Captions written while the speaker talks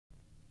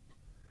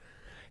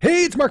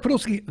it's Mark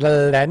Podolsky,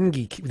 the Land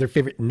Geek, with their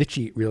favorite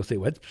niche real estate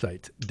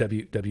website,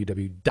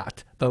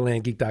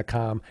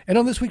 www.thelandgeek.com. And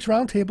on this week's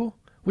roundtable,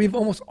 we have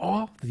almost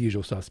all the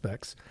usual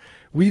suspects.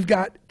 We've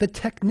got the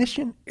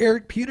technician,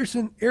 Erik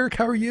Peterson. Erik,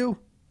 how are you?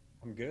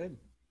 I'm good.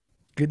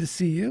 Good to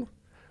see you.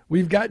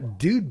 We've got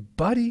Dude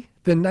Buddy,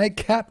 the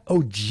Nightcap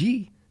OG,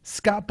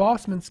 Scott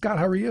Bossman. Scott,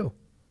 how are you?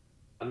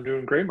 I'm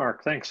doing great,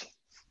 Mark. Thanks.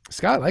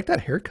 Scott, I like that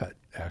haircut,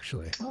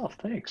 actually. Oh,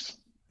 thanks.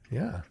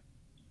 Yeah.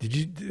 Did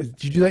you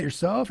do that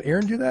yourself?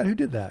 Aaron do that? Who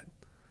did that?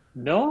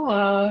 No,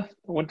 I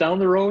went down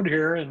the road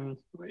here, and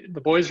the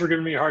boys were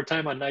giving me a hard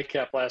time on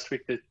Nightcap last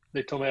week.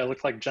 They told me I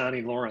looked like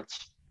Johnny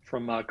Lawrence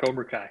from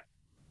Cobra Kai.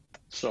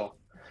 So,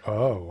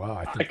 oh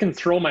wow! I can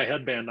throw my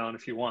headband on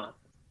if you want.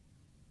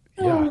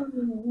 Yeah.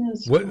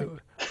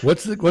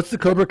 What's the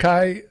Cobra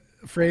Kai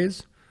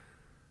phrase?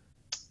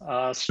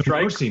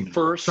 Strike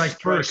first,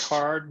 strike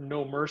hard,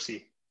 no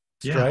mercy.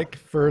 Strike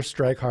first,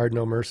 strike hard,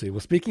 no mercy. Well,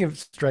 speaking of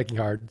striking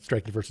hard,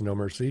 striking first, and no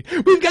mercy,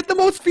 we've got the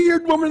most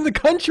feared woman in the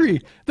country,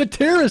 the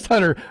terrorist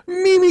hunter,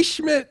 Mimi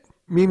Schmidt.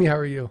 Mimi, how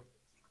are you?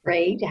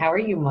 Great. How are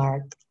you,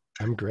 Mark?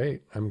 I'm great.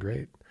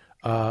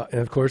 And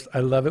of course, I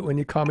love it when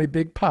you call me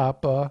Big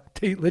Pop,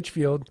 Tate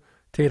Litchfield.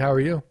 Tate, how are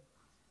you?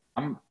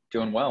 I'm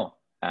doing well.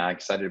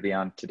 Excited to be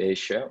on today's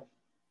show.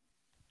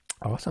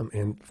 Awesome.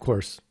 And of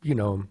course, you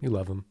know him, you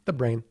love him, the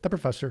brain, the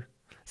professor,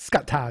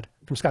 Scott Todd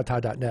from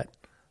scotttodd.net.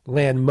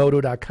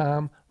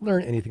 landmoto.com.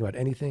 Learn anything about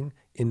anything.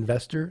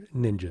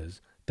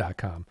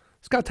 investorninjas.com.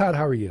 Scott Todd,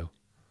 how are you?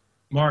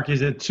 Mark,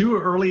 is it too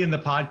early in the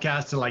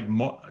podcast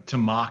to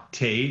mock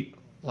Tate?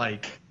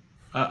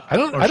 I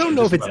don't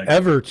know if it's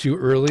ever too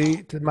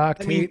early to mock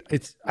Tate.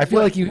 I feel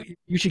like you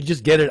should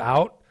just get it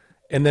out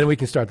and then we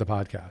can start the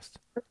podcast.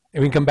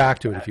 And we can come back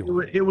to it if you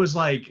want. It was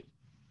like,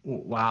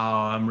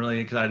 wow, I'm really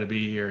excited to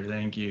be here.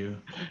 Thank you.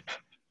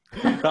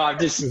 No, I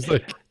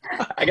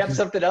got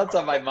something else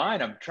on my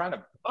mind. I'm trying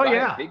to buy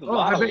a big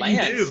lot of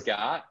land,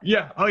 Scott.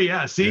 Yeah. Oh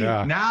yeah. See,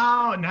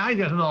 now he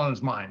got it on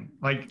his mind.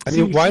 Why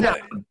not?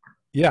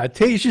 Yeah,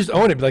 Tate, you should just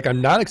own it. Like, I'm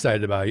not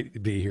excited about it to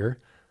be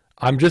here.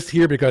 I'm just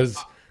here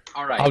because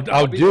all right,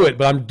 I'll do it,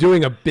 but I'm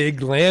doing a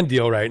big land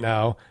deal right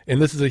now,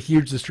 and this is a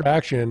huge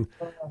distraction,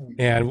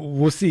 and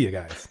we'll see you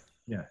guys.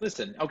 Yeah.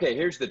 Listen, okay,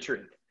 here's the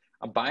truth.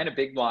 I'm buying a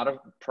big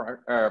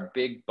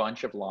big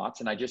bunch of lots,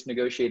 and I just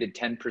negotiated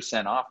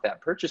 10% off that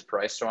purchase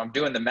price. So I'm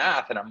doing the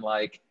math, and I'm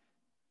like,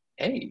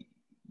 hey,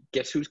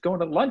 guess who's going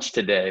to lunch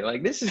today?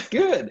 Like, this is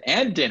good,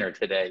 and dinner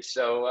today.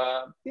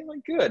 So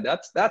feeling good.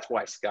 That's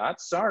why, Scott.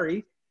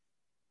 Sorry.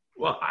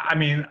 Well, I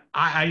mean,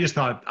 I just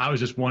thought, I was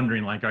just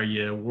wondering, are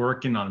you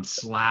working on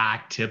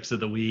Slack tips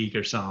of the week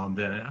or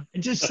something? I'm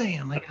just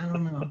saying, I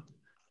don't know.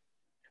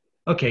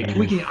 Okay,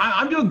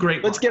 I'm doing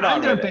great. Let's get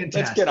on with it.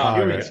 Let's get on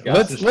with it,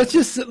 Scott. Let's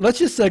just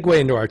segue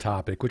into our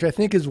topic, which I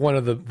think is one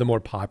of the more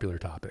popular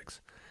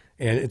topics,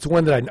 and it's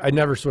one that I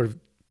never sort of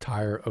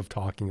tire of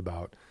talking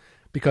about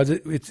because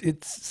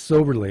it's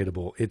so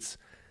relatable. It's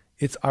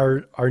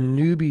our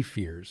newbie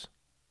fears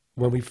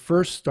when we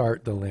first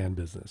start the land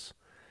business,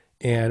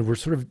 and we're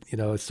sort of,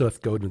 as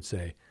Seth Godin would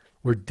say,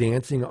 we're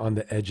dancing on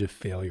the edge of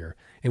failure,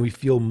 and we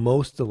feel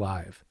most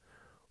alive.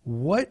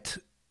 What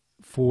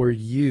for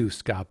you,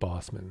 Scott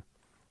Bossman,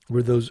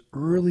 were those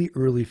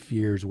early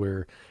fears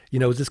where,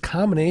 it was this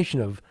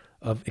combination of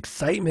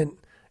excitement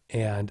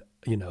and,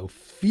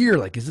 fear,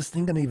 like, is this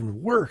thing going to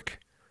even work?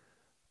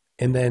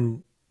 And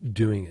then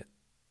doing it.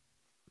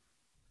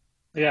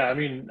 Yeah, I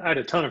mean, I had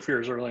a ton of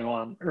fears early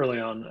on.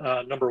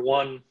 Number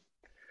one,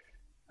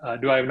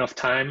 do I have enough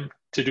time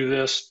to do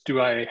this?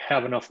 Do I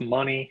have enough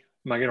money?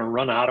 Am I going to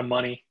run out of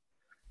money?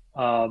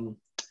 And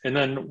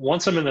then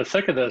once I'm in the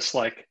thick of this,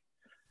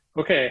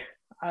 okay,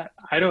 I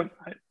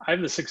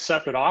have this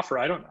accepted offer.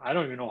 I don't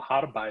even know how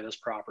to buy this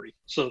property.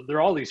 So there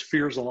are all these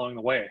fears along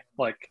the way.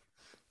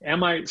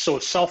 So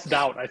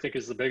self-doubt, I think,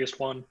 is the biggest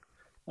one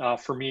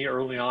for me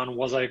early on.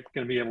 Was I going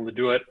to be able to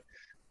do it?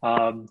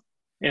 Am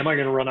I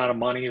going to run out of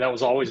money? That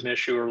was always an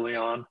issue early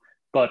on,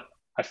 but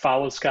I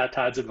followed Scott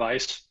Todd's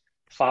advice,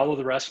 follow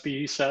the recipe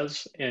he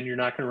says, and you're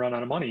not going to run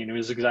out of money. And he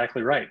was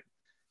exactly right.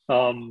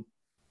 And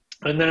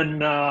then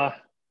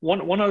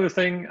one other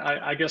thing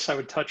I guess I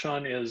would touch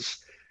on is,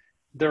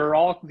 there are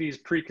all these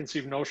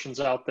preconceived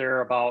notions out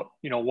there about,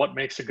 what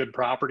makes a good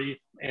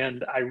property.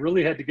 And I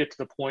really had to get to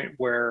the point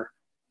where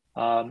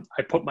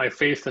I put my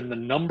faith in the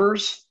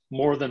numbers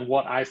more than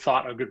what I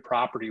thought a good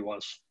property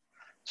was.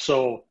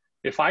 So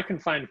if I can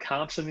find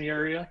comps in the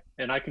area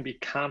and I can be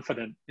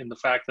confident in the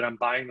fact that I'm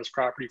buying this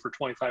property for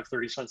 25,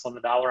 30 cents on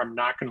the dollar, I'm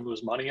not going to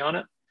lose money on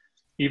it.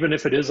 Even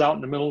if it is out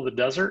in the middle of the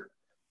desert,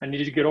 I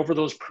need to get over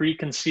those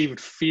preconceived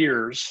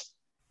fears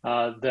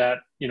that,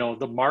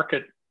 the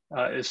market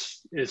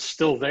is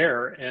still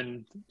there,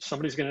 and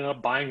somebody's going to end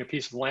up buying a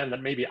piece of land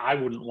that maybe I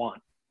wouldn't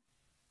want.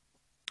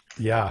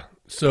 Yeah.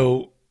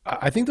 So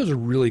I think those are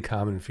really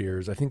common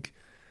fears. I think,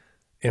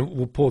 and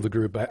we'll pull the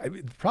group,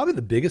 probably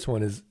the biggest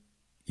one is,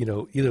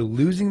 either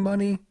losing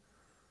money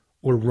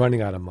or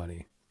running out of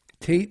money.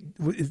 Tate,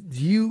 do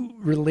you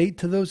relate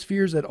to those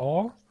fears at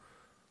all?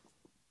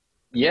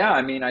 Yeah.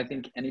 I mean, I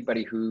think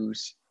anybody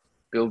who's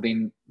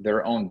building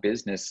their own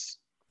business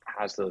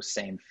has those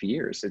same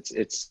fears.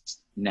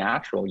 It's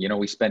natural. You know,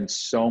 we spend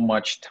so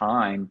much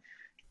time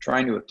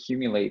trying to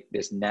accumulate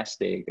this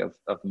nest egg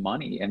of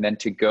money, and then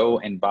to go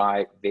and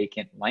buy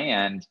vacant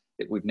land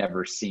that we've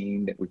never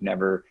seen, that we've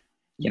never,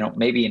 you know,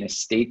 maybe in a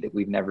state that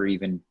we've never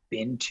even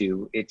been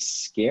to. It's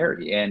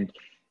scary. And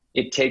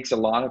it takes a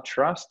lot of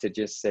trust to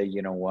just say,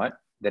 you know what,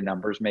 the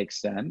numbers make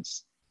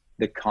sense.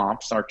 The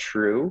comps are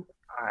true.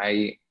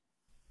 I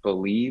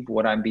believe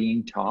what I'm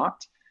being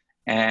taught.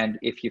 And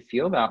if you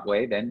feel that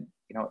way, then,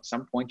 you know, at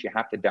some point you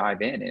have to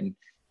dive in. And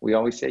we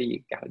always say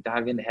you got to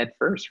dive in head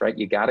first, right?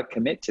 You got to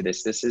commit to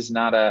this. This is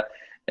not a,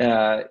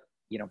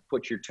 you know,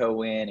 put your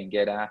toe in and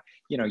get,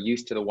 you know,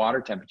 used to the water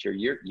temperature.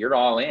 You're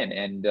all in.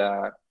 And,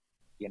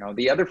 you know,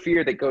 the other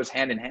fear that goes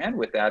hand in hand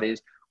with that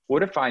is,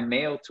 what if I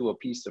mail to a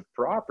piece of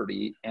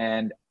property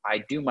and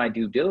I do my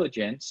due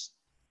diligence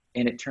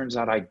and it turns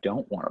out I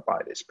don't want to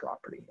buy this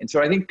property? And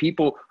so I think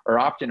people are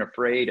often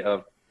afraid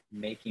of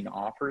making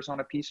offers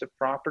on a piece of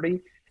property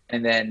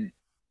and then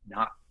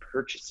not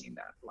purchasing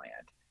that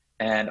land.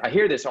 And I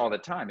hear this all the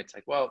time. It's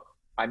like, well,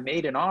 I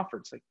made an offer.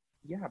 It's like,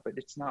 yeah, but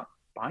it's not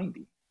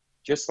binding.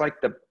 Just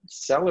like the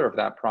seller of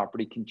that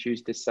property can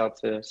choose to sell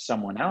to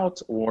someone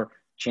else or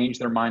change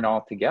their mind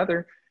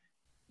altogether.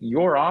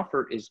 Your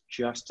offer is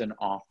just an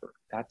offer.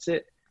 That's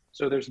it.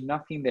 So there's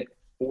nothing that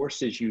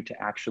forces you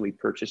to actually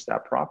purchase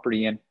that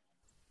property. And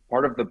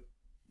part of the,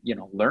 you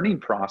know, learning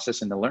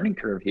process and the learning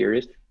curve here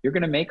is you're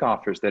going to make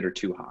offers that are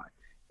too high.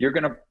 You're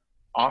going to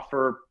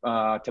offer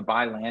to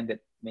buy land that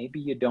maybe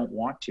you don't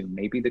want to.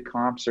 Maybe the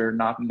comps are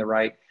not in the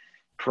right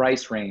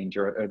price range,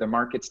 or the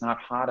market's not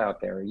hot out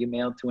there. Or you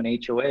mailed to an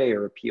HOA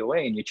or a POA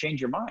and you change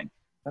your mind.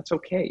 That's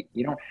okay.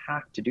 You don't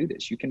have to do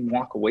this. You can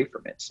walk away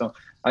from it. So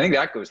I think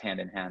that goes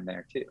hand in hand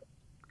there too.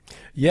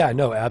 Yeah,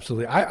 no,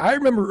 absolutely. I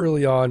remember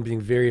early on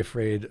being very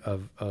afraid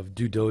of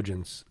due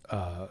diligence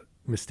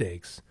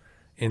mistakes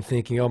and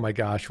thinking, oh my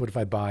gosh, what if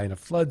I buy in a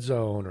flood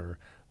zone, or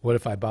what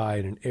if I buy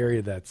in an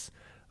area that's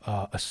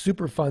a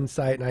super fun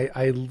site? And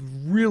I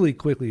really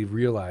quickly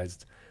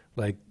realized,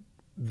 like,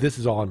 this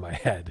is all in my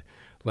head.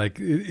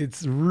 Like,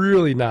 it's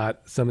really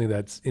not something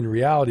that's in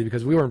reality,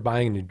 because we weren't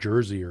buying in New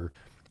Jersey or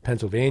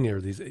Pennsylvania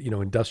or these, you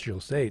know, industrial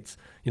states,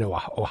 you know,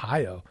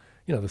 Ohio,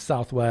 you know, the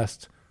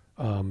Southwest,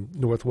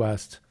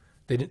 Northwest,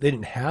 they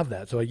didn't have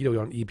that. So, you know,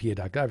 on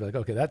EPA.gov, you're like,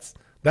 okay, that's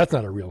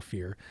not a real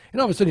fear.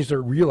 And all of a sudden you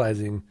start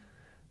realizing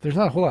there's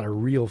not a whole lot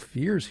of real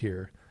fears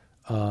here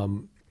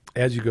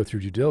as you go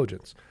through due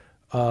diligence.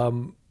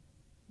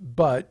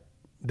 But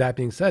that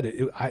being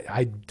said,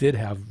 I did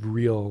have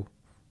real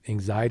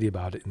anxiety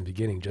about it in the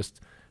beginning,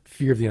 just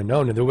fear of the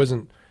unknown. And there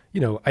wasn't,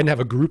 you know, I didn't have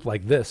a group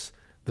like this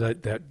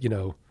that you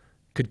know,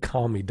 could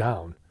calm me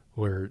down,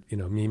 where, you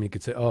know, Mimi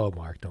could say, oh,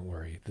 Mark, don't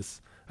worry.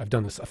 I've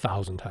done this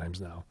 1,000 times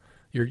now.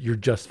 You're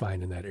just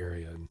fine in that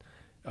area.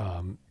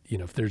 And, you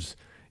know, if there's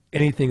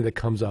anything that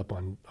comes up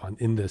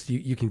in this,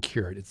 you can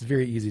cure it. It's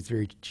very easy. It's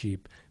very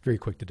cheap, very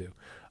quick to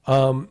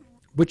do.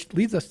 Which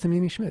leads us to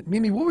Mimi Schmidt.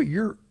 Mimi, what were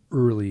your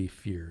early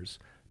fears?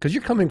 Because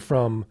you're coming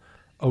from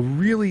a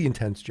really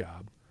intense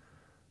job,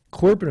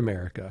 corporate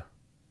America,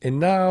 and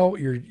now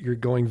you're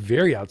going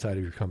very outside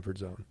of your comfort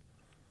zone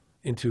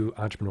into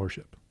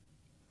entrepreneurship.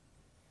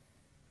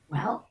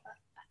 Well,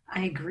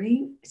 I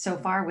agree so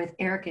far with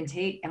Erik and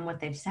Tate and what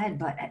they've said,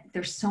 but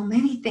there's so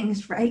many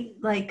things, right?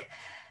 Like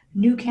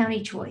new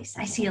county choice.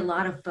 I see a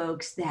lot of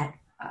folks that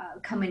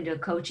come into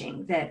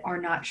coaching that are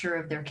not sure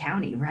of their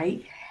county,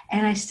 right?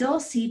 And I still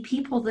see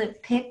people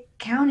that pick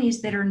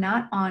counties that are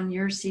not on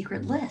your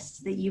secret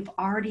list, that you've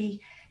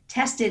already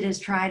tested as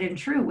tried and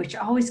true, which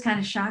always kind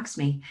of shocks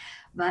me.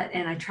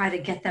 And I try to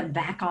get them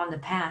back on the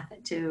path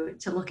to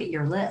look at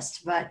your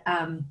list. But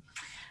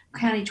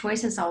county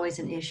choice is always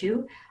an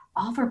issue.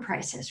 Offer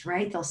prices,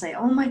 right? They'll say,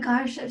 oh my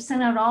gosh, I've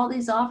sent out all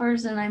these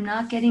offers and I'm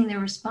not getting the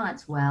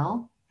response.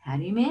 Well, how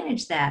do you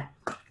manage that?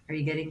 Are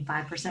you getting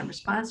 5%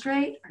 response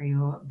rate? Are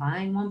you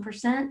buying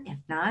 1%? If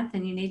not,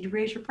 then you need to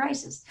raise your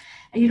prices.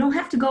 And you don't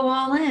have to go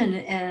all in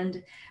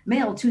and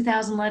mail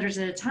 2,000 letters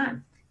at a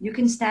time. You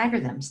can stagger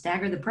them,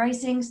 stagger the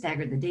pricing,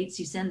 stagger the dates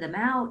you send them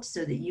out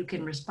so that you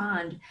can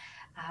respond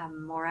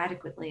more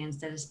adequately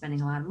instead of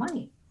spending a lot of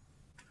money.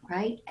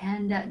 Right?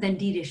 And then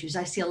deed issues.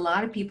 I see a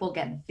lot of people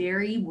get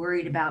very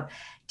worried about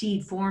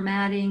deed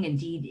formatting and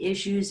deed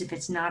issues if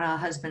it's not a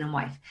husband and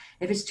wife.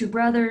 If it's two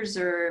brothers,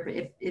 or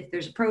if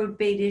there's a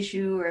probate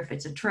issue, or if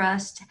it's a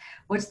trust,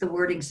 what's the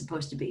wording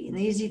supposed to be? And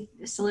the easy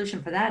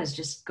solution for that is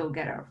just go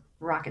get a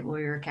Rocket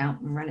Lawyer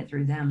account and run it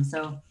through them.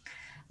 So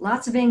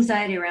lots of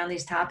anxiety around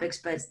these topics,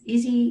 but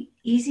easy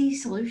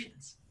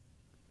solutions.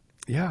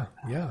 Yeah.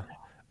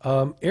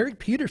 Erik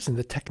Peterson,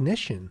 the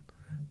technician.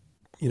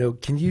 You know,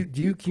 can you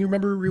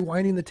remember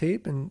rewinding the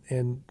tape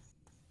and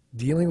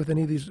dealing with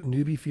any of these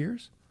newbie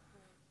fears?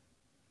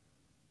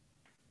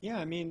 Yeah,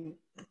 I mean,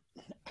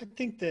 I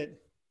think that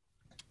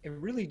it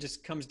really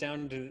just comes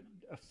down to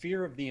a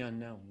fear of the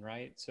unknown,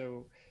 right?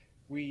 So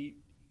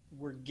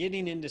we're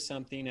getting into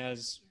something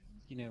as,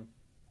 you know,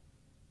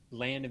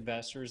 land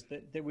investors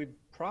that we've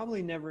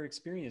probably never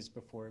experienced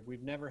before.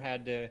 We've never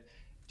had to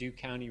do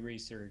county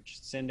research,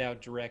 send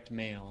out direct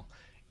mail,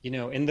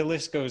 and the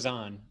list goes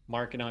on,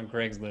 market on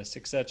Craigslist,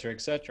 et cetera, et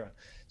cetera.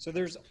 So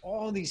there's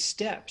all these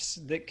steps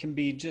that can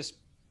be just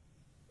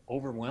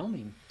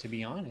overwhelming, to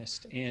be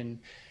honest. And,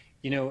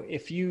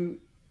 if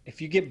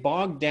you get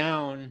bogged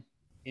down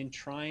in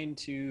trying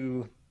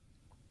to,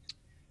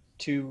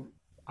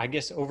 I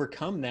guess,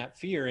 overcome that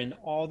fear in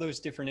all those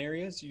different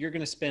areas, you're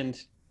going to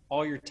spend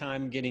all your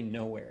time getting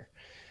nowhere.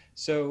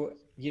 So,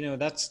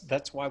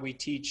 that's why we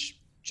teach,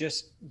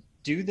 just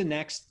do the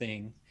next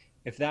thing.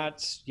 If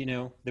that's,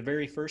 the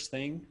very first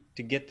thing,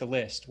 to get the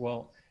list,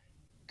 well,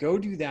 go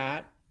do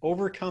that,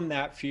 overcome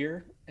that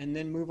fear, and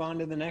then move on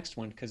to the next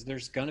one, because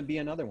there's going to be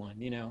another one,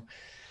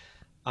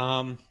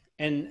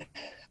 and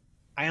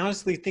I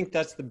honestly think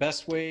that's the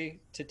best way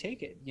to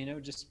take it,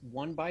 just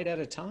one bite at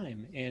a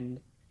time, and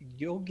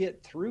you'll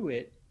get through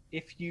it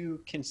if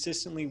you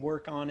consistently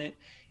work on it,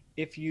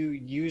 if you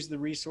use the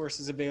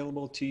resources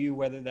available to you,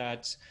 whether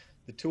that's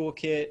the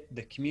toolkit,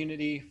 the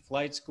community,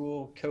 flight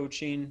school,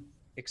 coaching,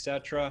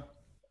 etc.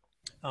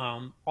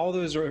 All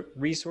those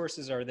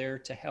resources are there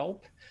to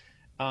help.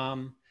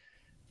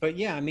 But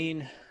yeah, I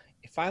mean,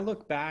 if I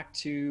look back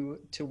to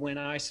when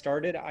I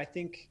started, I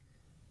think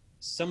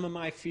some of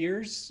my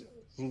fears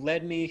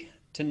led me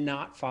to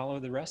not follow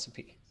the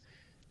recipe.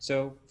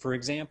 So for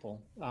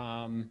example,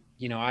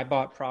 I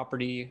bought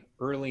property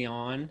early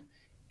on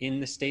in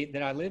the state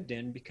that I lived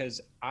in because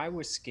I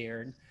was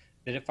scared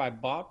that if I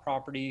bought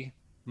property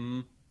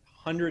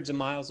hundreds of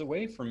miles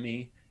away from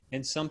me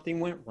and something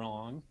went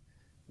wrong,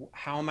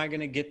 how am I going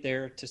to get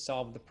there to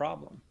solve the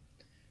problem?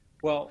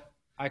 Well,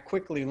 I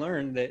quickly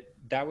learned that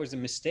that was a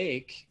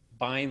mistake,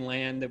 buying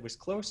land that was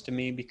close to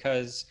me,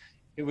 because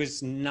it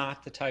was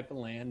not the type of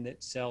land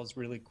that sells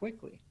really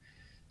quickly.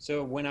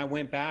 So when I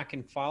went back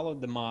and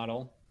followed the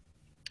model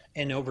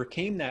and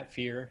overcame that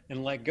fear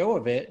and let go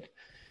of it,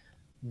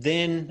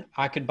 then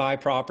I could buy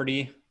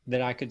property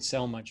that I could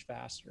sell much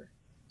faster.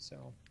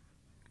 So.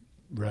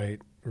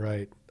 Right.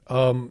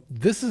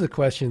 This is a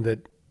question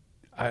that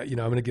I'm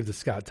going to give to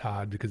Scott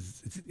Todd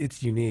because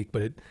it's unique,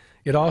 but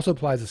it also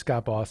applies to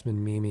Scott Bossman,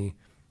 Mimi,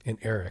 and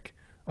Erik.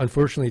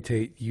 Unfortunately,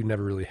 Tate, you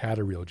never really had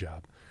a real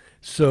job.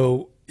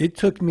 So it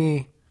took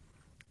me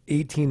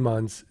 18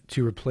 months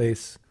to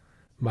replace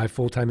my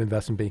full-time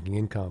investment banking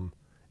income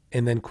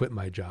and then quit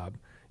my job.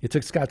 It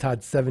took Scott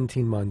Todd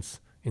 17 months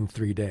in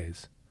 3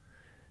 days.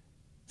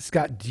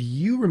 Scott, do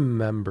you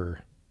remember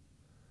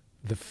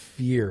the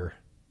fear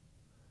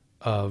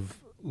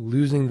of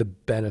losing the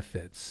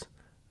benefits,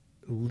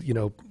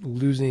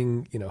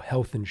 losing,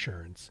 health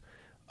insurance,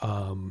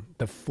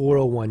 the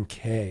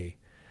 401k,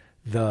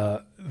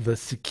 the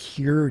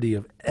security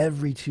of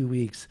every 2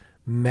 weeks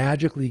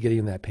magically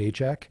getting that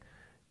paycheck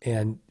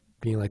and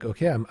being like,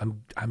 okay,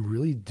 I'm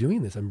really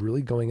doing this. I'm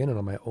really going in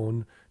on my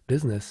own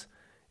business,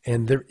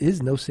 and there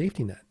is no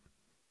safety net.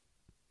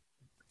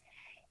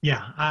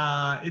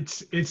 Yeah,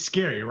 it's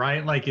scary,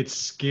 right? Like, it's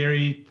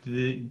scary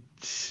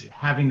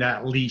having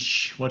that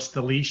leash. What's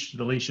the leash?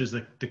 The leash is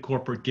the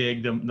corporate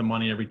gig, the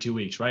money every 2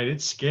 weeks, right?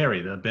 It's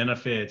scary. The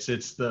benefits,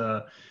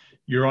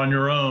 you're on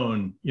your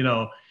own.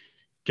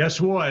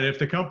 Guess what? If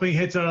the company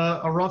hits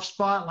a rough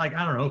spot, like,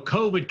 I don't know,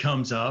 COVID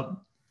comes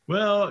up,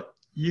 well,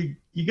 you're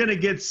going to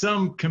get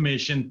some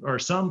commission or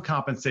some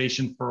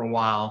compensation for a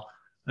while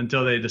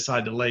until they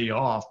decide to lay you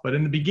off. But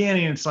in the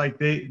beginning, it's like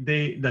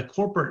the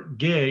corporate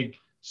gig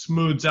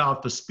smooths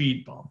out the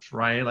speed bumps,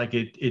 right? Like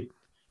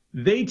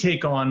they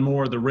take on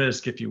more of the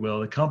risk, if you will.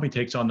 The company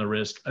takes on the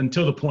risk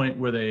until the point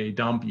where they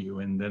dump you,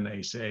 and then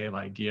they say,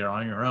 like, you're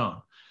on your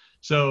own.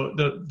 So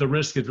the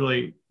risk is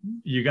really,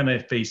 you're going to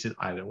face it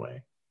either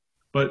way.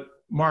 But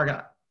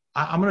Mark,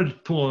 I'm going to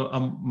pull a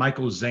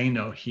Michael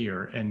Zano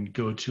here and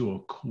go to a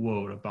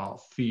quote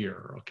about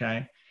fear,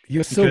 okay?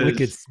 You're so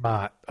wicked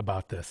smart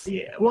about this.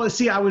 Yeah. Well,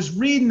 see, I was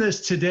reading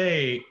this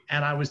today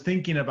and I was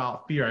thinking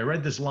about fear. I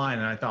read this line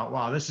and I thought,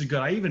 wow, this is good.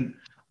 I even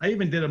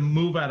did a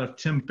move out of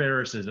Tim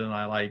Ferriss's, and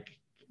I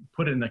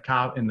put it in the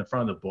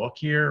front of the book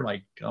here.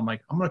 I'm going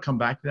to come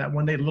back to that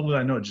one day. Little did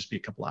I know it'd just be a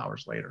couple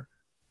hours later.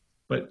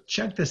 But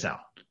check this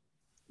out.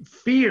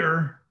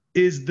 Fear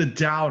is the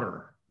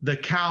doubter, the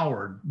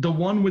coward, the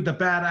one with the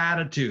bad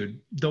attitude,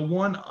 the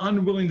one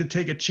unwilling to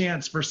take a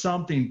chance for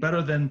something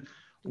better than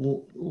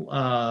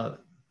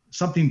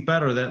something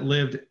better that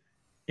lived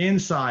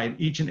inside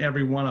each and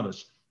every one of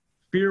us.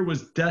 Fear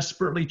was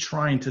desperately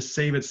trying to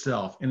save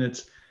itself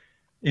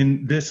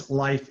in this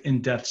life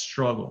and death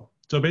struggle.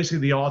 So basically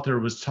the author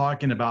was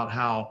talking about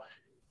how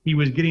he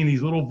was getting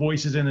these little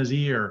voices in his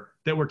ear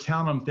that were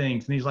telling him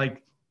things. And he's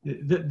like,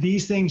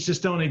 these things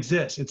just don't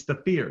exist. It's the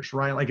fears,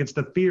 right? Like, it's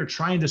the fear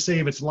trying to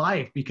save its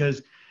life,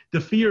 because the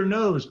fear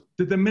knows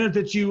that the minute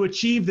that you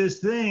achieve this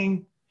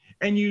thing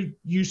and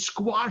you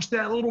squash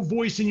that little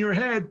voice in your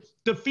head,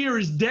 the fear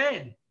is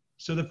dead.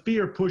 So the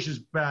fear pushes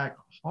back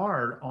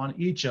hard on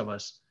each of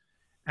us.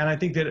 And I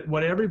think that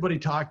what everybody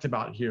talked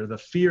about here, the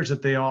fears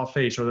that they all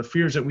face, or the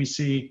fears that we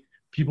see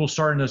people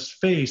starting to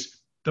face,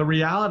 the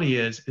reality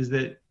is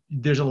that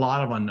there's a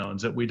lot of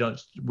unknowns that we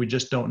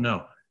just don't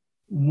know.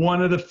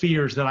 One of the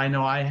fears that I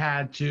know I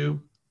had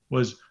too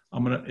was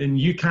and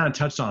you kind of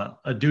touched on it,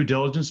 a due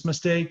diligence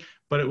mistake,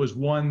 but it was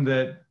one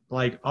that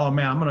like, oh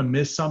man, I'm going to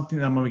miss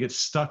something. I'm going to get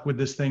stuck with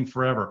this thing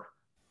forever.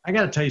 I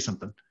got to tell you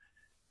something.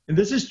 And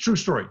this is a true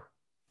story.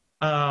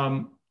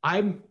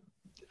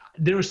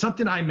 There was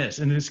something I missed,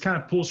 and this kind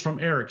of pulls from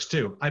Erik's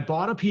too. I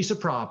bought a piece of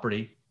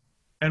property,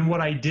 and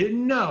what I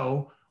didn't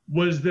know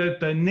was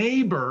that the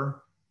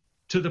neighbor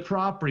to the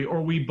property,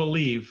 or we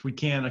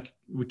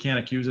can't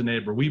accuse a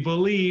neighbor. We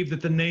believe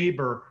that the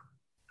neighbor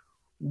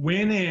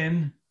went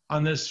in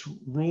on this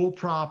rural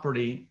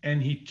property,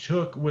 and he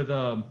took with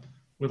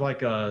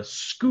like a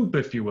scoop,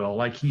 if you will,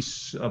 like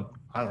he's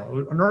I don't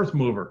know, an earth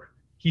mover.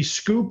 He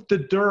scooped the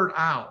dirt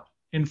out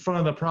in front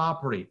of the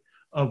property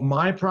of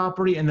my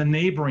property and the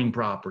neighboring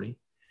property.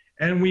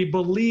 And we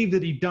believe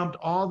that he dumped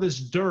all this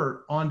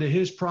dirt onto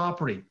his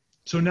property.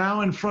 So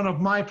now in front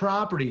of my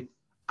property,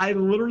 I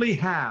literally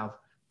have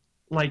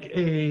like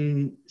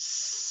a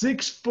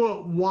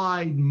 6-foot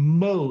wide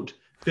moat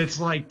that's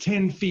like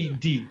 10 feet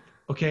deep.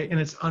 Okay. And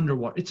it's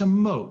underwater. It's a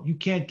moat. You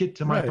can't get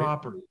to my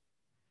property.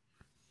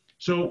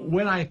 So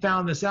when I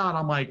found this out,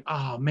 I'm like,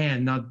 oh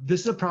man, now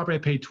this is a property I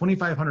paid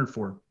 $2,500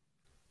 for,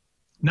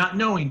 not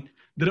knowing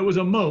that it was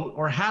a moat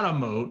or had a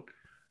moat.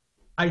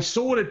 I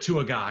sold it to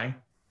a guy.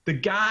 The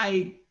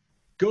guy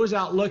goes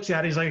out, looks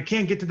at it. He's like, I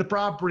can't get to the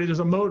property. There's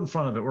a moat in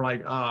front of it. We're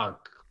like, oh,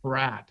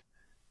 crap.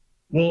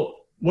 Well,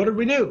 what did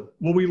we do?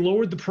 Well, we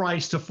lowered the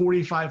price to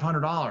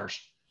 $4,500.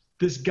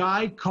 This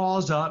guy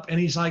calls up and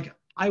he's like,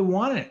 I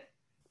want it.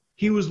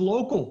 He was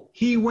local.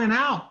 He went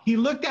out. He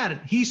looked at it.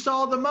 He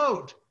saw the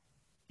moat.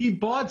 He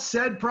bought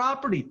said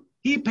property.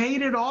 He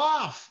paid it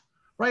off,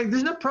 right?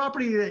 This is a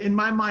property that in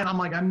my mind, I'm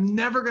like, I'm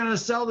never going to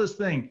sell this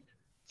thing.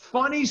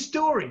 Funny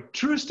story,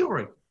 true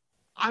story.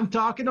 I'm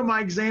talking to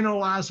Mike Zano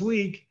last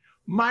week.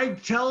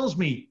 Mike tells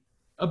me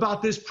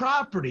about this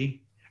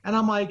property, and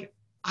I'm like,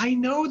 I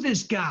know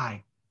this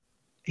guy.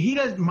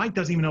 Mike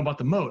doesn't even know about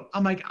the moat.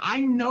 I'm like,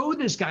 I know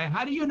this guy.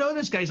 How do you know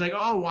this guy? He's like,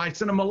 oh, well, I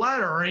sent him a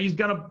letter, and he's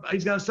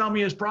gonna sell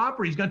me his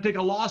property. He's gonna take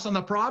a loss on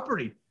the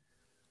property.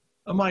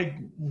 I'm like,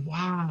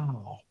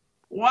 wow,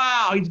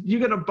 you're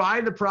gonna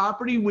buy the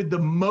property with the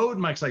moat?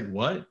 And Mike's like,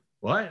 what?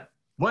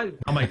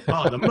 I'm like,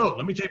 oh, the moat.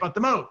 Let me tell you about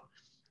the moat.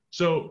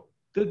 So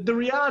the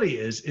reality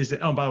is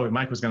that, oh, by the way,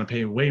 Mike was going to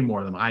pay way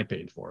more than I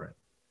paid for it.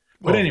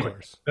 But anyway,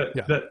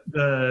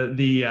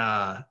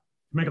 to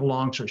make a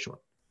long story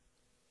short,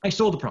 I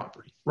sold the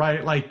property,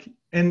 right? Like,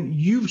 and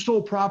you've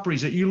sold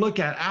properties that you look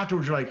at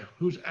afterwards, you're like,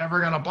 who's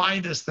ever going to buy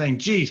this thing?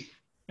 Geez.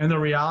 And the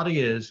reality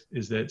is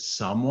that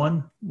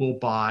someone will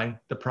buy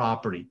the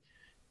property.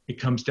 It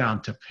comes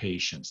down to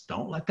patience.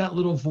 Don't let that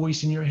little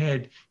voice in your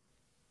head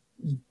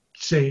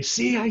say,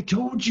 see, I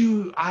told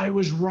you I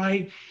was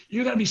right.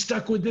 You're going to be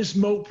stuck with this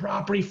moat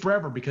property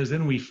forever, because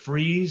then we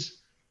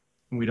freeze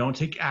and we don't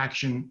take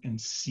action and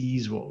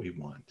seize what we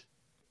want.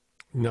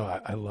 No,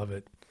 I love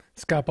it.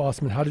 Scott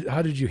Bossman,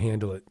 how did you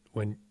handle it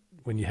when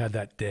you had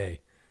that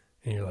day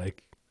and you're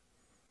like,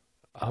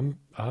 I'm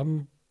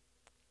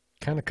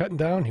kind of cutting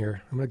down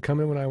here. I'm going to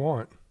come in when I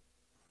want.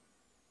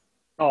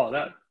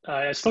 Oh,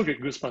 I still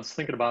get goosebumps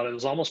thinking about it. It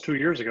was almost 2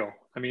 years ago.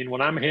 I mean,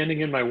 when I'm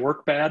handing in my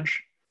work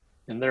badge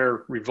and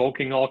they're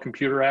revoking all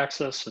computer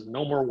access and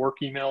no more work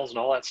emails and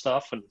all that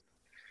stuff. And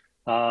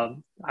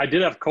I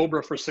did have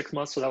Cobra for 6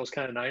 months, so that was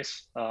kind of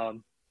nice.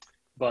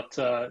 But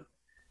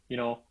you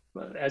know,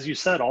 as you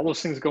said, all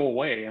those things go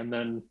away, and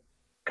then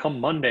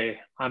come Monday,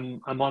 I'm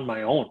on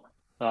my own.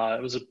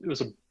 It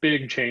was a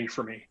big change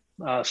for me.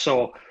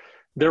 So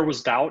there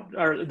was doubt,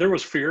 or there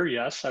was fear,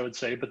 yes, I would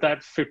say, but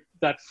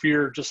that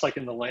fear, just like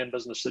in the land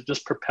business, it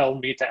just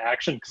propelled me to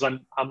action, because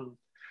I'm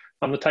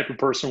the type of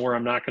person where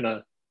I'm not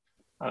gonna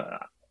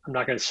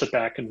sit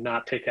back and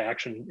not take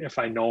action if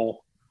I know,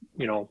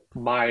 you know,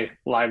 my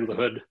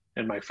livelihood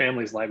and my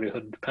family's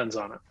livelihood depends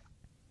on it.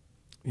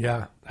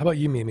 Yeah. How about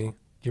you, Mimi? Do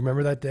you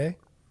remember that day?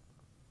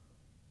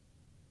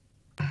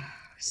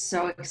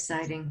 So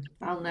exciting.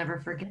 I'll never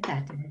forget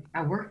that day.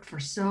 I worked for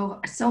so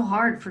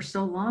hard for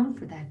so long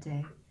for that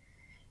day.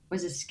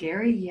 Was it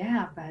scary?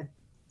 Yeah, but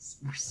it's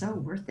so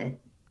worth it.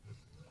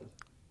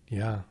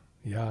 Yeah.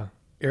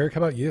 Erik,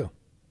 how about you?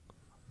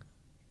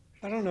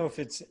 I don't know if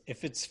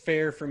it's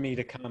fair for me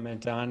to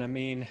comment on. I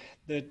mean,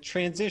 the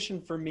transition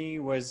for me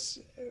was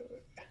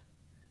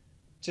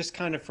just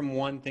kind of from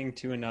one thing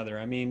to another.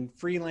 I mean,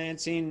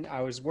 freelancing,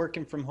 I was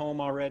working from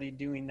home already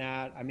doing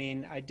that. I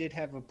mean, I did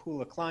have a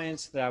pool of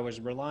clients that I was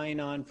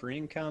relying on for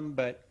income,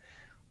 but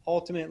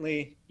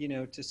ultimately, you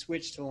know, to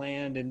switch to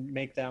land and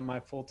make that my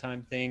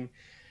full-time thing,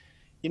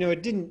 you know,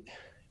 it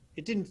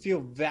didn't feel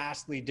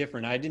vastly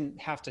different. I didn't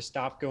have to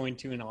stop going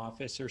to an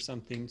office or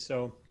something.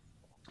 So,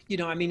 you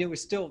know, I mean, it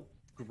was still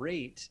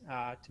great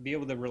to be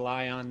able to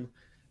rely on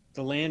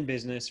the land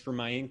business for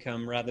my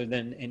income rather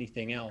than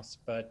anything else.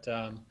 But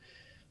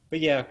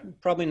yeah,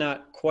 probably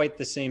not quite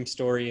the same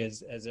story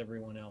as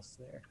everyone else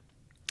there.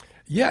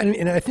 Yeah.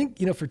 And I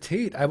think, you know, for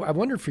Tate, I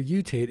wonder for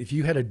you, Tate, if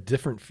you had a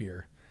different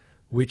fear,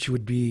 which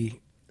would be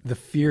the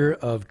fear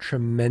of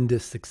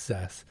tremendous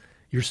success.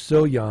 You're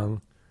so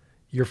young.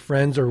 Your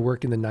friends are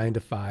working the 9 to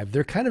 5.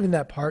 They're kind of in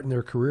that part in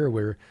their career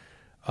where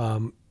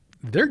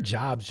their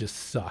jobs just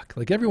suck.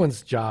 Like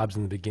everyone's jobs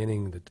in the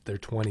beginning, their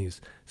 20s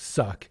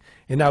suck.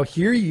 And now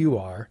here you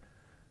are,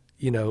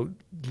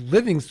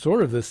 living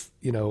sort of this,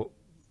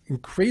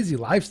 crazy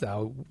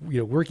lifestyle,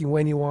 working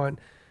when you want,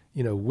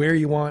 where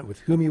you want, with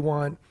whom you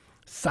want,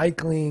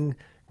 cycling,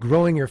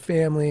 growing your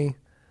family,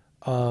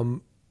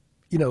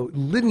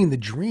 living the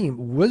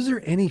dream. Was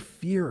there any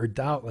fear or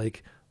doubt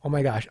like, oh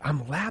my gosh,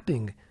 I'm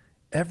lapping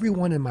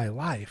everyone in my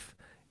life.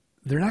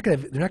 They're not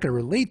gonna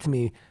relate to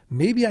me.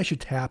 Maybe I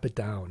should tap it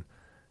down.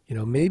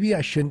 Maybe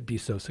I shouldn't be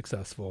so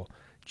successful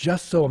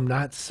just so I'm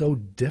not so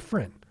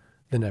different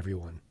than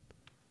everyone.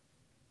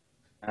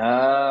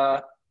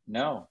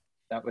 No,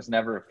 that was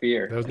never a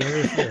fear. That was never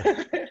a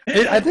fear.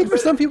 I think for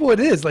some people it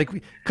is, like,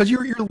 because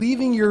you're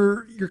leaving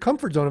your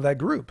comfort zone of that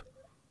group.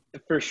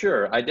 For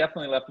sure. I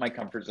definitely left my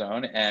comfort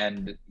zone,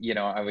 and,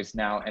 I was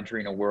now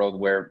entering a world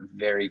where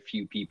very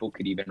few people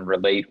could even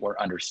relate or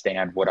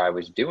understand what I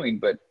was doing.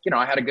 But,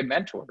 I had a good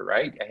mentor,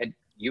 right? I had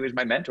you as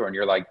my mentor, and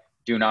you're like,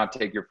 do not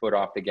take your foot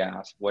off the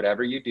gas.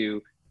 Whatever you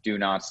do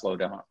not slow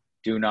down.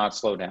 Do not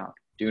slow down.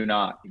 Do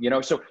not,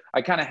 so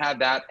I kind of had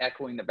that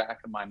echoing the back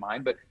of my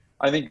mind. But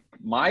I think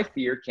my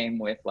fear came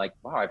with like,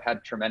 wow, I've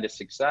had tremendous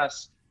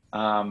success.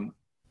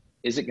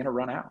 Is it going to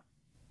run out?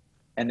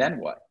 And then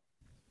what?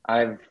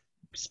 I've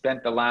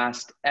spent the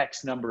last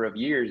X number of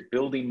years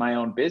building my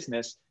own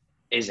business.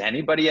 Is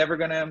anybody ever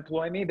going to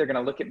employ me? They're going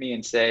to look at me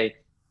and say,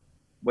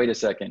 wait a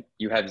second,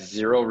 you have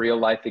zero real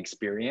life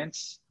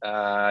experience.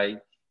 I'm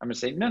going to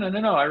say,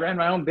 no. I ran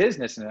my own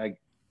business and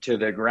to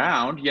the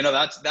ground.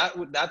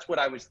 That's what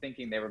I was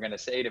thinking they were going to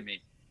say to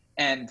me.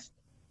 And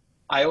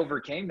I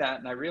overcame that.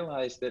 And I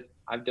realized that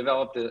I've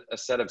developed a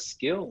set of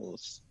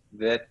skills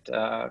that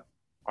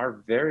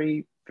are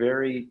very,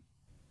 very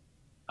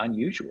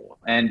unusual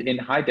and in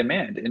high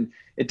demand. And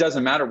it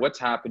doesn't matter what's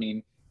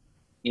happening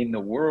in the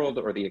world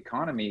or the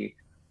economy.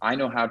 I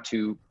know how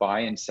to buy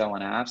and sell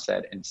an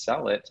asset and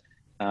sell it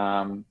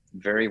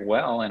very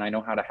well. And I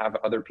know how to have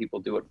other people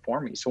do it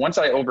for me. So once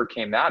I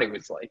overcame that, it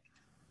was like,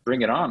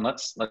 bring it on.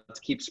 Let's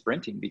keep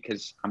sprinting,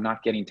 because I'm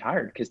not getting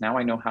tired, because now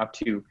I know how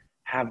to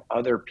have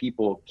other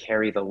people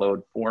carry the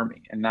load for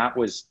me. And that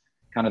was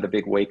kind of the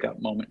big wake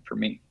up moment for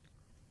me.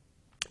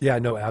 Yeah,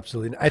 no,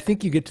 absolutely. I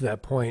think you get to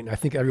that point. I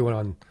think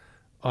everyone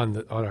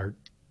on our,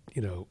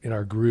 in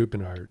our group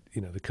and our,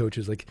 the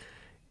coaches, like,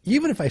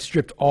 even if I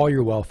stripped all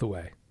your wealth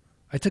away,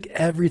 I took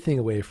everything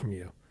away from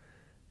you,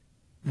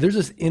 there's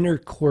this inner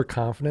core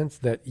confidence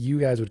that you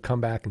guys would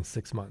come back in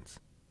 6 months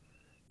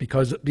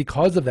because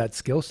of that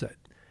skill set.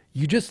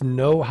 You just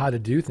know how to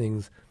do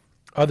things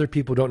other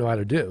people don't know how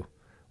to do,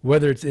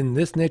 whether it's in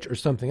this niche or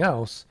something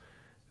else.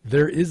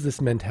 There is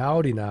this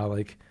mentality now,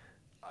 like,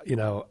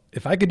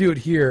 if I could do it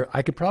here,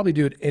 I could probably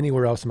do it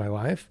anywhere else in my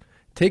life.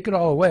 Take it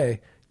all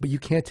away, but you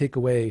can't take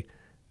away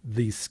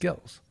these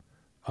skills.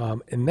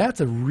 And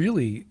that's a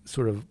really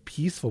sort of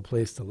peaceful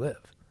place to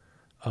live,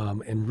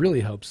 and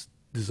really helps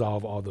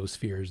dissolve all those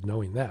fears,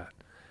 knowing that.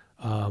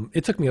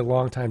 It took me a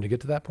long time to get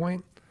to that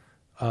point,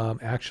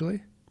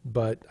 actually,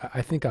 but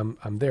I think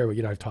I'm there.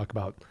 I've talked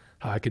about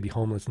how I could be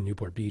homeless in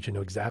Newport Beach and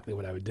know exactly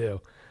what I would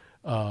do.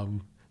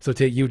 So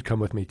Tate, you'd come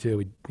with me too.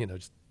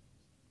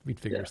 We'd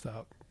figure this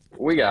out.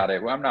 We got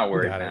it. Well, I'm not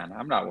worried, man.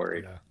 I'm not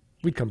worried. Yeah.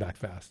 We'd come back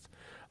fast.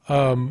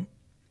 Well,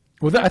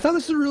 I thought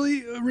this was a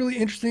really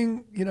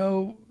interesting,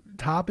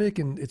 topic,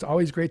 and it's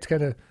always great to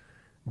kind of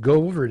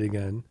go over it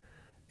again.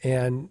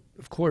 And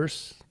of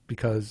course,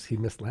 because he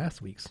missed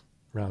last week's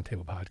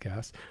Roundtable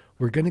podcast,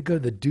 we're going to go to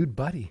the Dude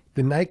Buddy,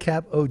 the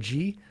Nightcap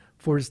OG,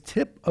 for his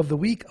tip of the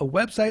week: a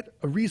website,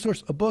 a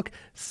resource, a book,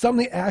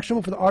 something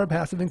actionable for the auto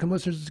passive income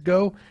listeners to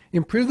go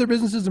improve their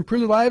businesses,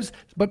 improve their lives.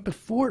 But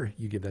before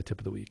you give that tip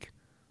of the week,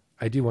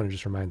 I do want to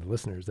just remind the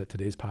listeners that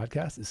today's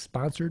podcast is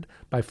sponsored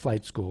by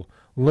Flight School.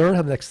 Learn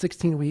how the next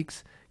 16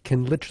 weeks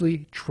can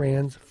literally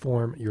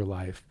transform your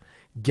life.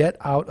 Get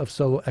out of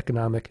solo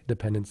economic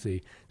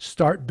dependency.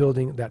 Start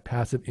building that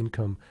passive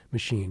income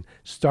machine.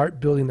 Start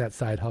building that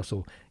side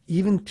hustle.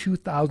 Even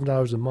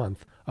 $2,000 a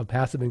month of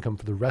passive income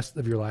for the rest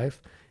of your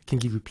life can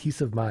give you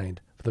peace of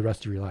mind for the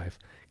rest of your life.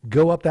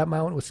 Go up that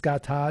mountain with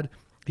Scott Todd.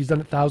 He's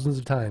done it thousands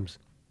of times.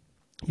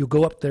 You'll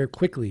go up there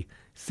quickly,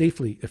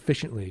 safely,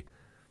 efficiently.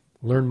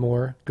 Learn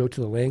more. Go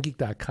to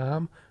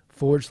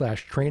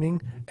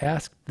thelandgeek.com/training.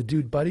 Ask the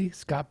Dude Buddy,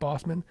 Scott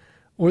Bossman,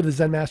 or the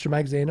Zen Master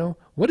Mike Zano,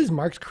 what is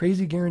Mark's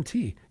crazy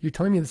guarantee? You're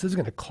telling me this isn't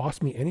going to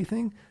cost me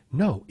anything?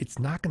 No, it's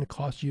not going to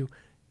cost you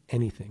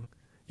anything.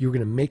 You're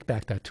going to make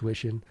back that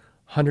tuition,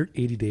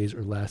 180 days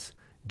or less,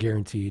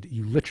 guaranteed.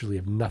 You literally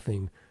have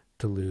nothing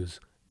to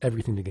lose,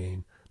 everything to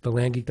gain.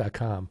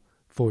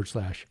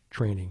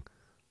 thelandgeek.com/training.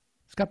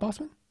 Scott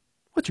Bossman,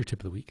 what's your tip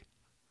of the week?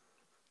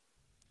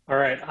 All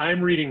right,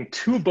 I'm reading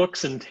 2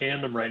 books in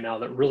tandem right now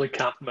that really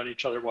complement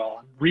each other well.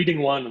 I'm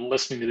reading one and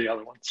listening to the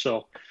other one.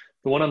 So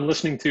the one I'm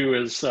listening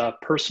to is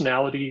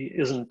Personality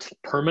Isn't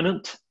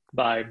Permanent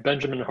by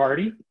Benjamin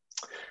Hardy.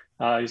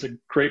 He's a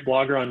great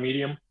blogger on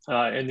Medium.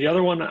 And the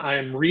other one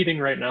I'm reading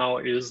right now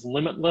is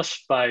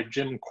Limitless by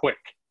Jim Quick.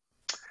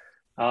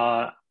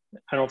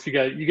 I don't know if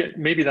you get,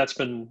 maybe that's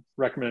been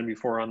recommended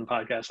before on the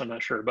podcast. I'm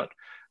not sure, but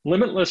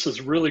Limitless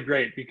is really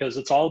great because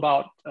it's all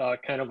about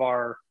kind of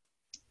our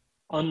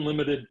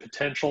unlimited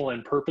potential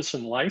and purpose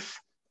in life,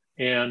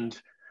 and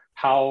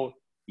how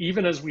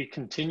even as we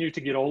continue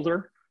to get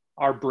older,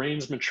 our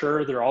brains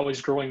mature, they're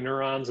always growing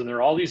neurons, and there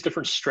are all these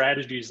different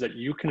strategies that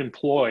you can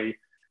employ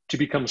to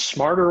become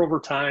smarter over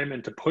time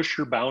and to push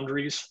your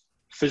boundaries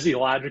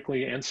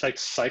physiologically and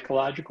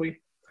psychologically.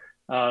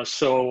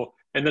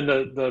 And then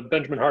the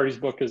Benjamin Hardy's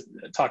book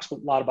talks a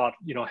lot about,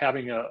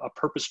 having a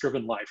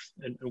purpose-driven life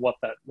and what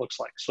that looks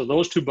like. So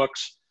those two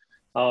books,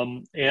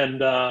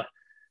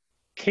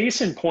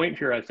 case in point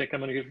here, I think I'm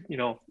going to give,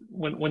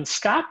 when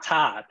Scott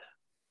Todd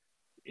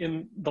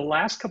in the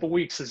last couple of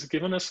weeks has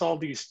given us all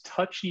these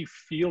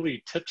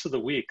touchy-feely tips of the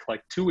week.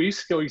 Like 2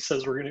 weeks ago, he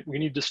says we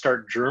need to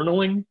start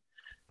journaling,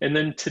 and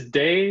then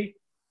today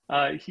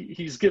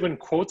he's given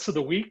quotes of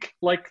the week.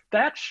 Like,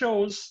 that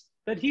shows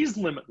that he's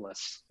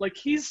limitless. Like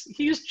he's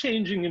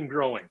changing and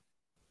growing,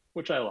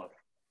 which I love.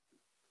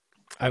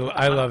 I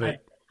love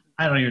it.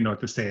 I don't even know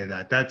what to say to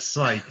that. That's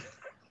like,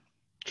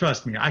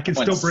 trust me, I can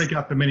still break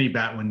out the mini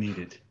bat when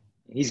needed.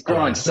 He's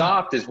growing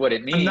soft is what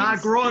it means. I'm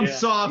not growing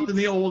soft in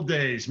the old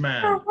days,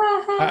 man.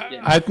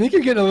 I think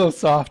you're getting a little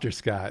softer,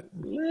 Scott.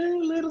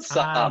 Little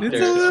softer.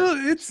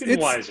 It's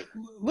wiser.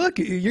 Look,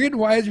 you're getting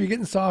wiser. You're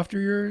getting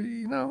softer.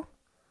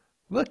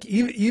 Look,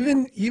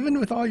 even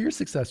with all your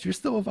success, you're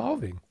still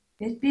evolving.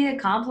 It'd be a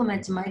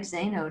compliment to Mike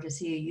Zano to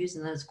see you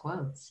using those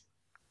quotes.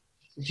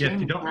 Yeah, if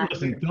you don't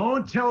listen,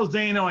 don't tell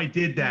Zano I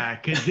did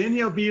that, because then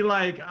you'll be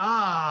like,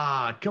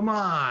 come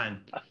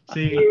on.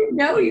 See,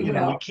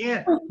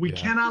 we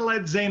cannot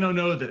let Zano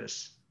know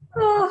this.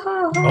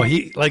 Oh,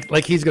 he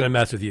like he's gonna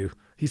mess with you.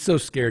 He's so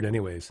scared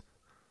anyways.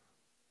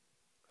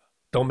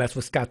 Don't mess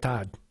with Scott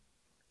Todd.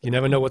 You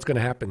never know what's gonna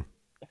happen.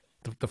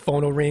 The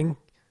phone will ring.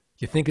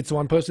 You think it's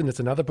one person, it's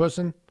another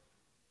person.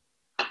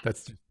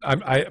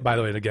 I by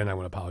the way, and again, I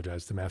want to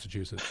apologize to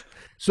Massachusetts.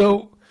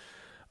 So,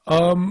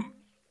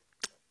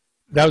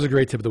 that was a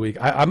great tip of the week.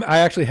 I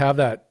actually have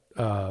that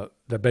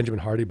Benjamin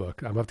Hardy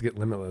book. I'm gonna have to get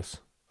Limitless.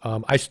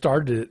 I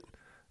started it,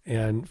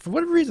 and for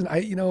whatever reason,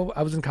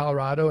 I was in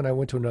Colorado and I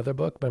went to another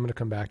book, but I'm gonna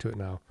come back to it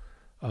now.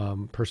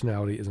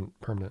 Personality isn't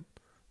permanent.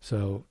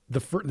 So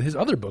his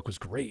other book was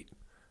great.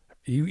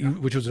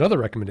 Which was another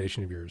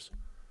recommendation of yours.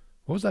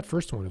 What was that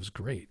first one? It was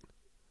great.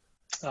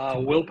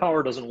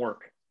 Willpower Doesn't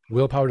Work.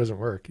 Willpower Doesn't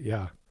Work.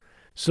 Yeah.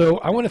 So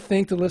I want to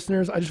thank the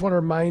listeners. I just want to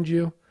remind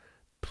you,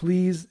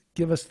 please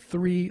give us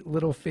 3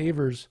 little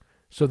favors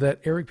so that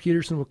Erik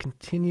Peterson will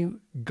continue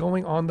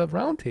going on the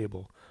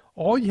roundtable.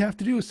 All you have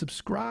to do is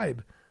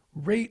subscribe,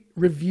 rate,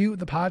 review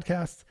the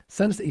podcast,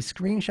 send us a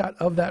screenshot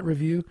of that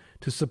review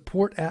to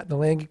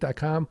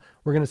support@thelandgeek.com.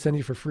 We're going to send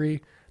you for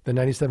free the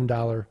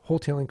 $97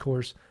 wholesaling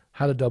course,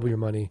 How to Double Your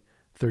Money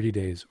 30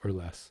 days or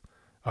less.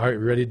 All right,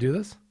 ready to do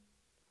this?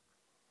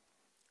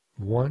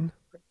 1,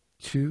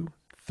 2,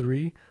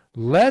 3.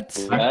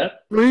 Let's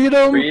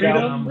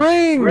freedom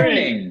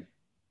ring.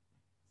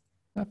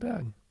 Not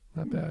bad.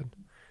 Not bad.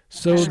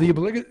 So the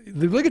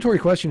obligatory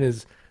question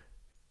is,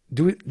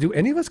 do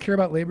any of us care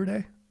about Labor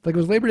Day? Like, it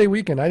was Labor Day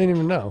weekend. I didn't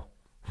even know.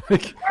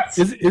 Like,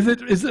 is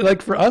it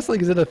like for us,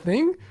 like, is it a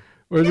thing?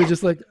 Or is it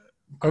just like,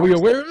 are we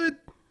aware of it?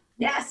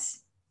 Yes.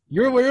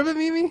 You're aware of it,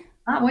 Mimi?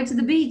 I went to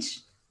the beach.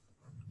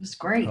 It was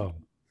great. Oh,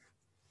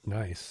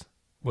 nice.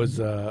 Were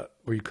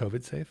you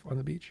COVID safe on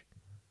the beach?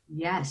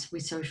 Yes, we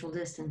social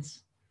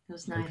distance. It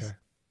was nice. Okay.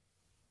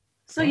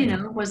 So,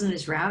 it wasn't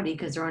as rowdy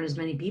because there aren't as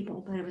many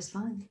people, but it was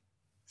fun.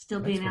 Still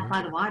being out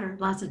by the water.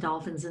 Lots of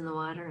dolphins in the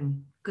water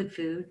and good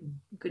food, and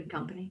good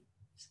company.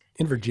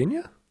 In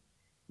Virginia?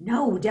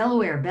 No,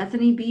 Delaware.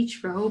 Bethany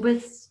Beach,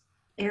 Rehoboth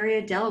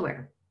area,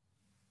 Delaware.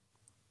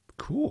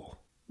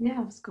 Cool. Yeah,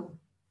 it was cool.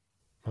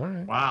 All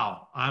right.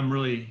 Wow. I'm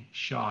really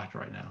shocked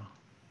right now.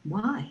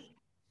 Why?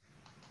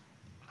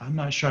 I'm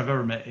not sure I've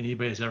ever met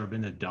anybody that's ever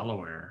been to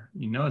Delaware.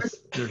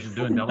 There's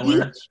doing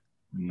Delaware?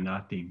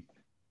 Nothing.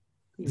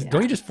 Yeah.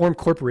 Don't you just form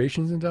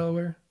corporations in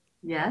Delaware?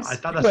 Yes. I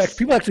thought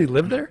People actually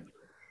live there?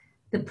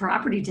 The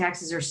property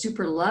taxes are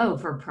super low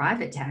for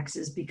private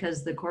taxes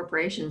because the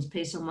corporations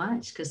pay so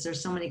much because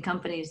there's so many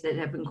companies that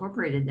have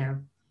incorporated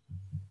there.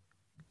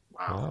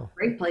 Wow.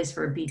 Great place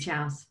for a beach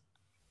house.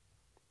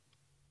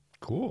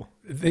 Cool.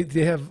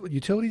 They have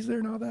utilities there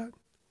and all that?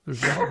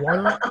 There's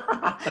water?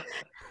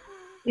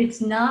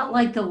 It's not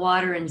like the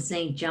water in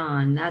St.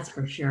 John, that's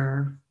for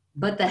sure.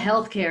 But the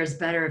healthcare is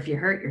better if you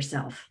hurt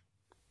yourself.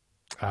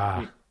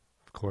 Of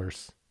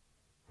course.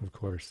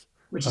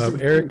 Which is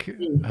Erik,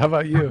 how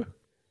about you?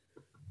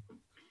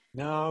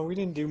 No, we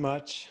didn't do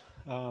much.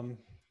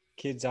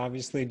 Kids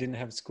obviously didn't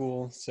have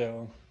school,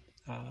 so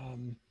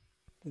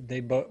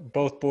they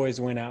both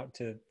boys went out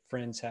to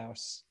friend's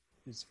house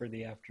for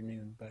the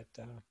afternoon. But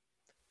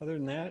other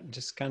than that,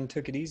 just kind of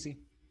took it easy.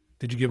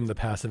 Did you give them the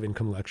passive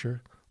income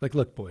lecture? Like,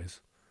 look, boys,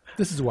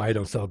 this is why I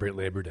don't celebrate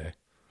Labor Day,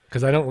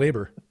 because I don't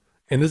labor,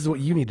 and this is what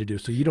you need to do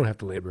so you don't have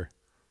to labor.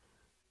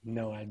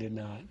 No, I did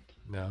not.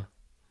 No.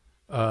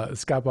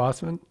 Scott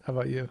Bossman, how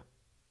about you?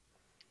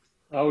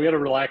 Oh, we had a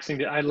relaxing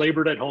day. I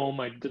labored at home.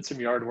 I did some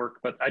yard work,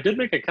 but I did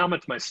make a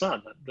comment to my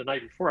son the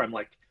night before. I'm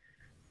like,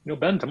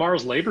 Ben,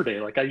 tomorrow's Labor Day.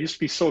 Like I used to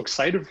be so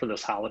excited for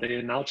this holiday,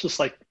 and now it's just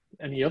like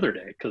any other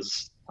day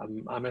because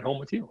I'm at home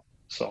with you.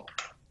 So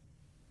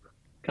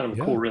kind of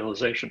a cool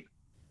realization.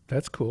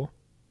 That's cool.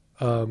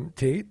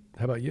 Tate,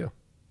 how about you?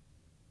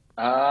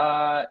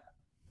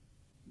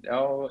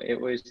 No, it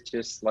was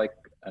just like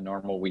a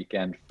normal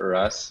weekend for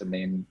us. I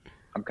mean,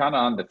 I'm kind of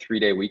on the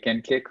 3-day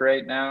weekend kick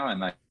right now,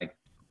 and like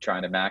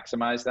trying to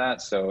maximize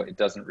that. So it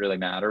doesn't really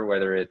matter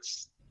whether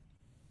it's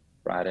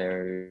Friday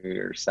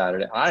or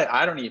Saturday.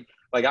 I don't even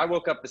like. I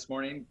woke up this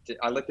morning.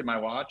 I looked at my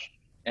watch,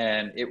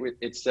 and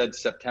it said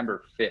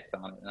September 5th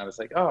on it, and I was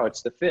like, oh,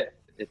 it's the 5th.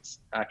 It's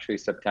actually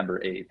September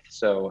 8th.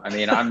 So I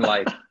mean, I'm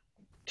like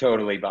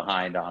totally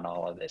behind on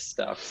all of this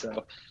stuff.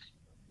 So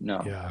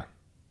no.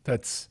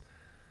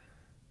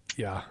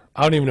 Yeah,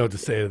 I don't even know what to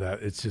say to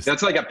that. It's just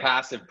that's like a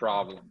passive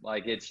problem.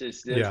 Like it's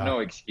just there's no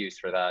excuse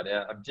for that.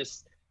 Yeah,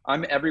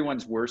 I'm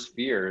everyone's worst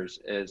fears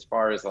as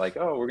far as like,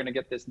 oh, we're gonna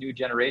get this new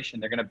generation.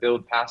 They're gonna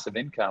build passive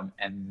income,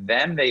 and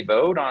then they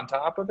vote on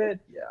top of it.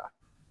 Yeah,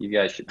 you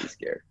guys should be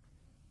scared.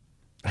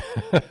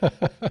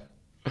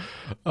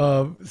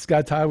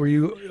 Scott, Todd, were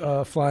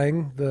you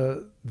flying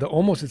the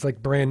almost? It's like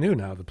brand new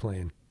now. The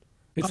plane.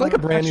 It's like a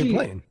brand new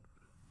plane.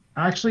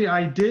 Actually,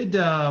 I did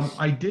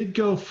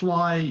go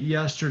fly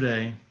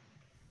yesterday.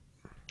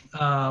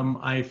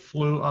 I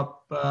flew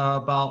up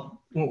about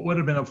what would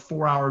have been a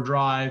 4-hour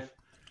drive.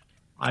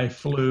 I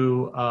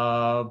flew,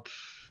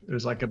 it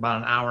was like about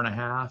an hour and a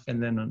half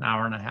and then an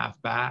hour and a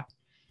half back.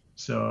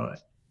 So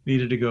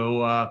needed to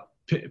go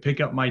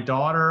pick up my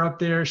daughter up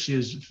there. She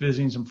is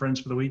visiting some friends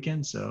for the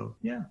weekend. So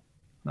yeah,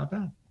 not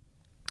bad.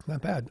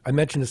 Not bad. I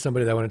mentioned to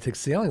somebody that I want to take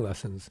sailing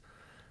lessons.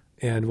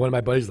 And one of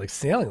my buddies was like,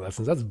 sailing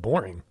lessons? That's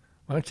boring.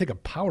 Why don't you take a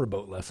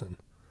powerboat lesson?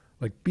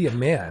 Like, be a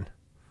man.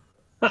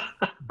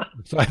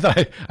 So I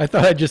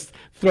thought I'd just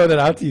throw that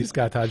out to you,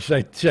 Scott Todd.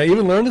 Should I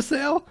even learn to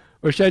sail,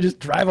 or should I just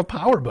drive a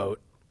powerboat?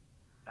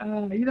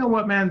 You know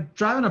what, man?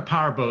 Driving a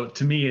powerboat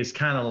to me is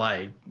kind of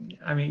like,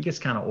 I mean, it gets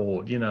kind of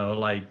old.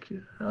 Like,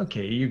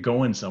 okay, you're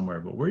going somewhere,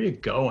 but where are you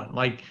going?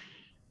 Like,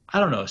 I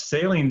don't know.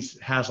 Sailing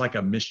has like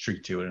a mystery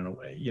to it in a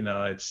way.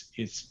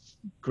 It's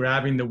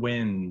grabbing the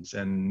winds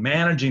and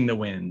managing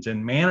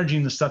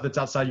the stuff that's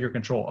outside your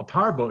control. A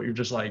powerboat, you're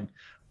just like,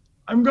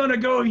 I'm gonna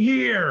go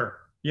here.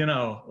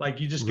 Like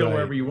you just go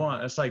wherever you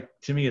want. It's like,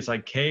 to me, it's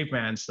like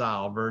caveman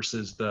style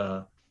versus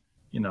the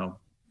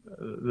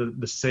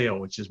sail,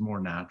 which is more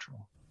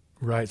natural.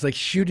 Right. It's like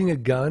shooting a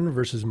gun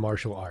versus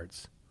martial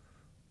arts.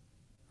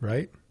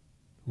 Right?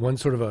 One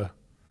sort of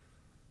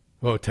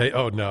Tate.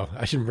 Oh no,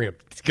 I shouldn't bring up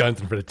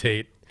guns in front of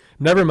Tate.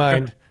 Never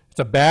mind. It's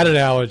a bad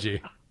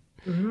analogy.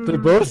 They're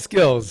both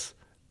skills.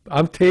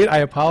 I'm Tate. I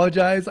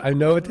apologize. I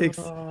know it takes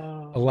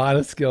a lot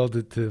of skill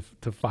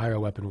to fire a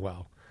weapon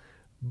well.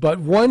 But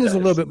one is a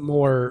little bit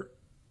more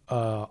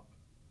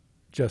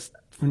just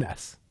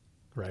finesse,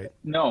 right?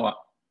 No,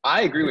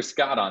 I agree with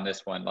Scott on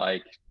this one.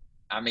 Like,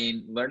 I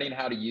mean, learning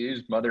how to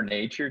use Mother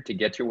Nature to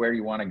get you where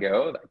you want to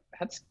go,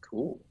 that's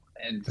cool.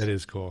 And that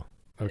is cool.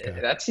 Okay.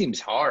 That seems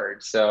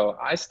hard. So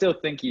I still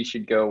think you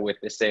should go with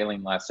the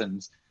sailing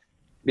lessons,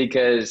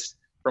 because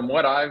from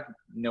what I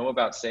know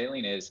about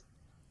sailing is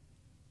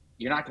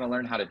you're not going to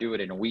learn how to do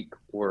it in a week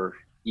or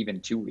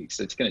even 2 weeks.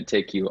 It's going to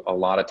take you a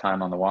lot of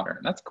time on the water,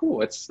 and that's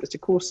cool. It's a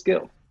cool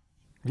skill.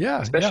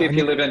 Yeah. Especially if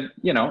you live in,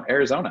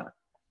 Arizona.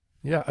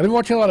 Yeah. I've been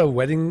watching a lot of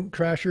Wedding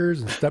Crashers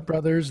and Step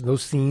Brothers, and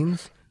those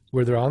scenes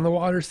where they're on the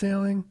water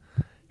sailing.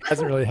 It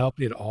hasn't really helped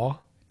me at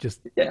all.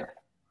 Just kind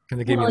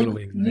of gave me a little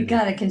anxiety. You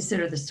got to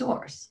consider the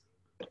source.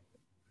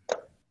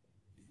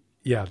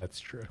 Yeah, that's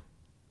true.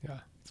 Yeah,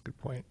 that's a good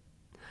point.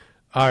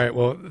 All right.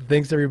 Well,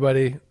 thanks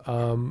everybody.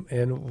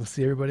 And we'll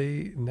see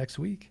everybody next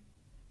week.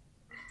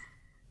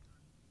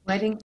 Wedding